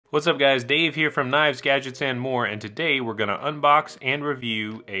What's up guys, Dave here from Knives, Gadgets, and More, and today we're gonna unbox and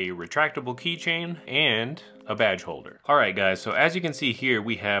review a retractable keychain and a badge holder. Alright guys, so as you can see here,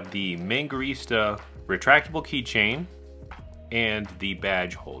 we have the MNGARISTA Retractable Keychain and the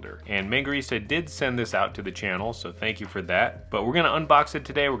badge holder. And MNGARISTA did send this out to the channel, so thank you for that. But we're gonna unbox it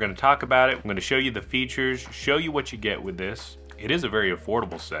today, we're gonna talk about it, I'm gonna show you the features, show you what you get with this. It is a very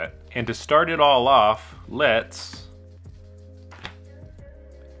affordable set. And to start it all off, let's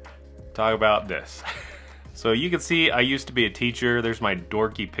talk about this. So you can see I used to be a teacher. There's my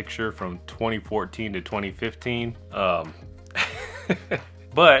dorky picture from 2014 to 2015.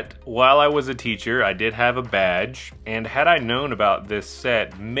 But while I was a teacher, I did have a badge, and had I known about this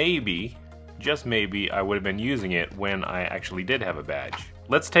set, maybe, just maybe, I would have been using it when I actually did have a badge.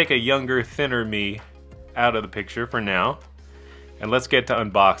 Let's take a younger, thinner me out of the picture for now, and let's get to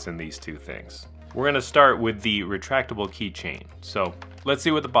unboxing these two things. We're gonna start with the retractable keychain. So let's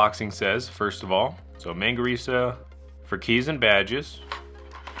see what the boxing says, first of all. So MNGARISTA for keys and badges.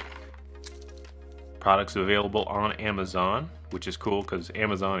 Products available on Amazon, which is cool because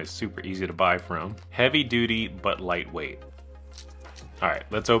Amazon is super easy to buy from. Heavy duty but lightweight. All right,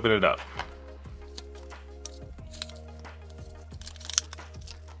 let's open it up.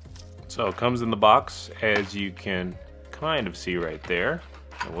 So it comes in the box, as you can kind of see right there.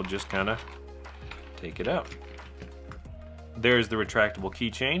 And we'll just kind of take it out. There's the retractable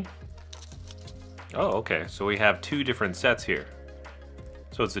keychain. Oh, okay, so we have two different sets here.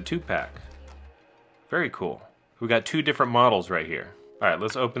 So it's a 2-pack. Very cool. We got two different models right here. All right,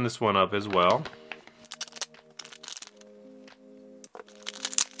 let's open this one up as well.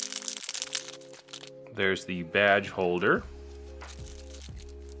 There's the badge holder.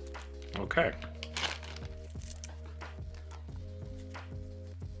 Okay.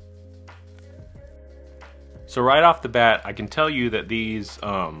 So right off the bat, I can tell you that these,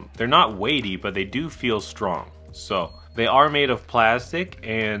 they're not weighty, but they do feel strong. So they are made of plastic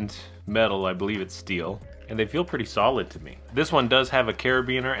and metal, I believe it's steel, and they feel pretty solid to me. This one does have a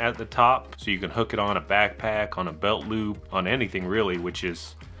carabiner at the top, so you can hook it on a backpack, on a belt loop, on anything really, which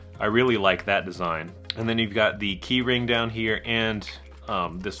is, I really like that design. And then you've got the key ring down here and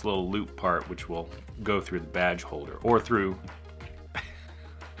this little loop part, which will go through the badge holder, or through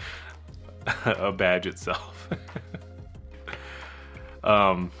a badge itself.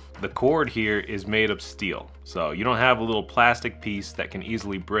 The cord here is made of steel, so you don't have a little plastic piece that can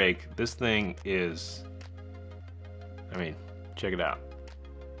easily break. This thing is, I mean, check it out.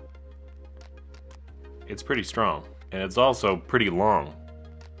 It's pretty strong, and it's also pretty long.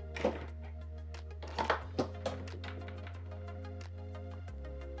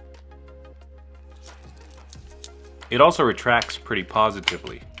 It also retracts pretty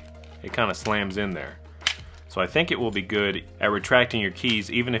positively. It kind of slams in there. So I think it will be good at retracting your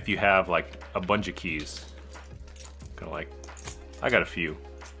keys, even if you have like a bunch of keys. Kind of like, I got a few.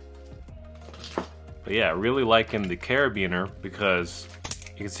 But yeah, really liking the carabiner because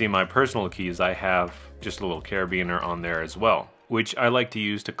you can see my personal keys, I have just a little carabiner on there as well, which I like to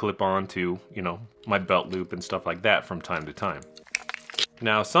use to clip on to, you know, my belt loop and stuff like that from time to time.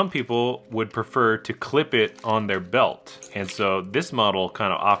 Now, some people would prefer to clip it on their belt, and so this model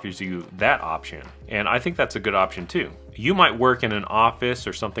kind of offers you that option, and I think that's a good option too. You might work in an office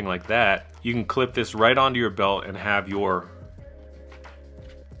or something like that. You can clip this right onto your belt and have your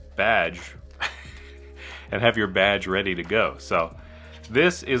badge ready to go. So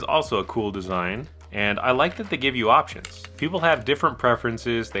this is also a cool design, and I like that they give you options. People have different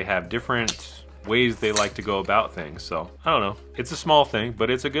preferences, they have different ways they like to go about things, so I don't know. It's a small thing,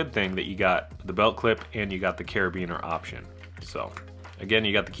 but it's a good thing that you got the belt clip and you got the carabiner option. So again,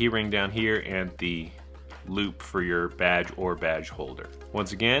 you got the key ring down here and the loop for your badge or badge holder.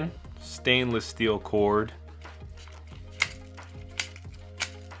 Once again, stainless steel cord.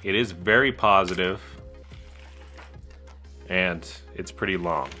 It is very positive and it's pretty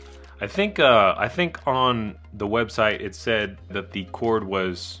long. I think on the website it said that the cord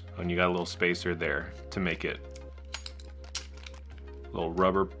was, and you got a little spacer there to make it a little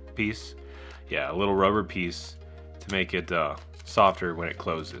rubber piece. Yeah, a little rubber piece to make it softer when it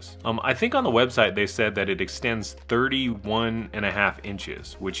closes. I think on the website they said that it extends 31.5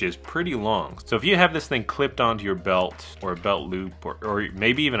 inches, which is pretty long. So if you have this thing clipped onto your belt or a belt loop or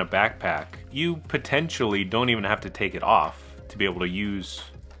maybe even a backpack, you potentially don't even have to take it off to be able to use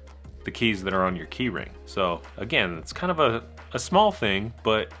the keys that are on your key ring. So again, it's kind of a small thing,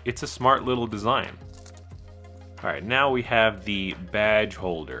 but it's a smart little design. All right, now we have the badge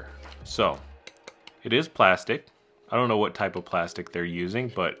holder. So it is plastic. I don't know what type of plastic they're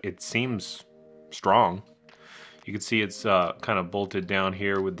using, but it seems strong. You can see it's kind of bolted down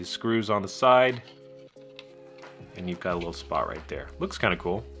here with the screws on the side. And you've got a little spot right there. Looks kind of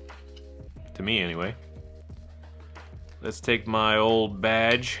cool. To me, anyway. Let's take my old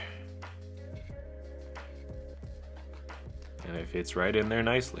badge. And it fits right in there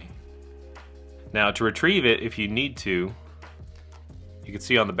nicely. Now, to retrieve it, if you need to, you can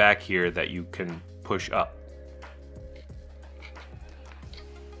see on the back here that you can push up.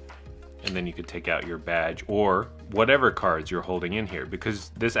 And then you could take out your badge or whatever cards you're holding in here,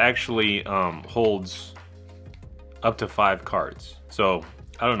 because this actually holds up to 5 cards. So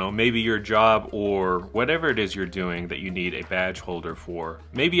I don't know, maybe your job or whatever it is you're doing that you need a badge holder for,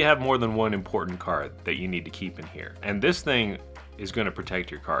 maybe you have more than one important card that you need to keep in here. And this thing is going to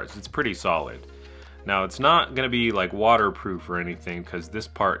protect your cards. It's pretty solid. Now, it's not going to be like waterproof or anything because this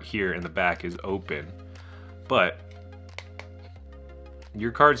part here in the back is open, but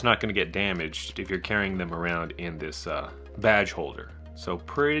your card's not going to get damaged if you're carrying them around in this badge holder. So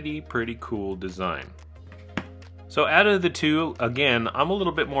pretty cool design. So out of the two, again, I'm a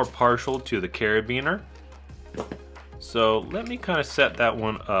little bit more partial to the carabiner. So let me kind of set that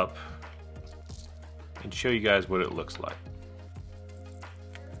one up and show you guys what it looks like.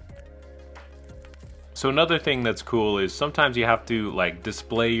 So another thing that's cool is sometimes you have to like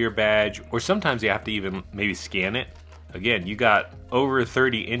display your badge, or sometimes you have to even maybe scan it. Again, you got over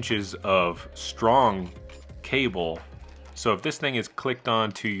 30 inches of strong cable. So if this thing is clicked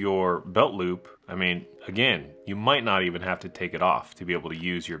onto your belt loop, I mean, again, you might not even have to take it off to be able to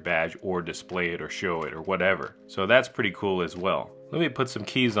use your badge or display it or show it or whatever. So that's pretty cool as well. Let me put some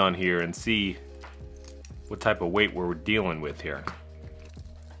keys on here and see what type of weight we're dealing with here.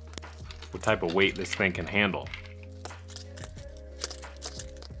 What type of weight this thing can handle.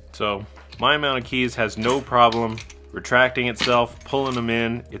 So my amount of keys has no problem retracting itself, pulling them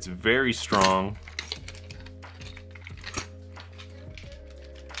in. It's very strong.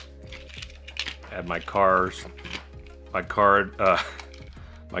 Add my car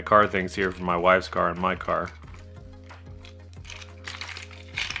things here for my wife's car and my car.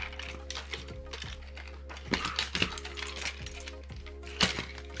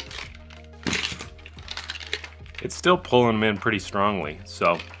 It's still pulling them in pretty strongly,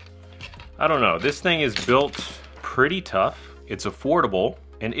 so I don't know. This thing is built pretty tough. It's affordable,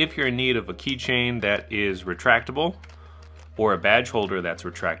 and if you're in need of a keychain that is retractable or a badge holder that's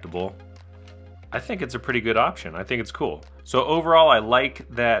retractable, I think it's a pretty good option. I think it's cool. So overall, I like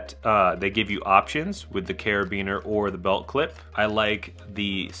that they give you options with the carabiner or the belt clip. I like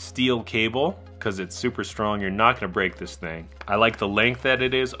the steel cable because it's super strong. You're not gonna break this thing. I like the length that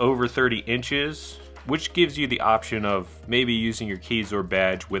it is, over 30 inches, which gives you the option of maybe using your keys or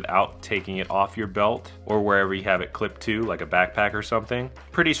badge without taking it off your belt or wherever you have it clipped to, like a backpack or something.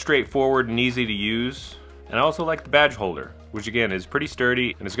 Pretty straightforward and easy to use. And I also like the badge holder, which again is pretty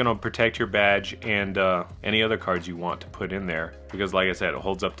sturdy and it's gonna protect your badge and any other cards you want to put in there, because like I said, it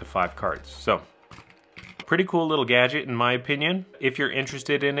holds up to 5 cards. So pretty cool little gadget in my opinion. If you're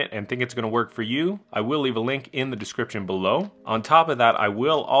interested in it and think it's gonna work for you, I will leave a link in the description below. On top of that, I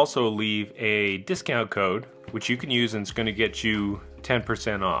will also leave a discount code which you can use and it's gonna get you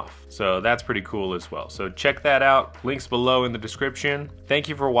 10% off. So that's pretty cool as well. So check that out. Links below in the description. Thank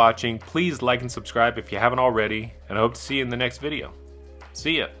you for watching. Please like and subscribe if you haven't already, and I hope to see you in the next video.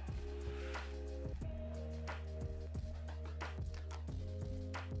 See ya.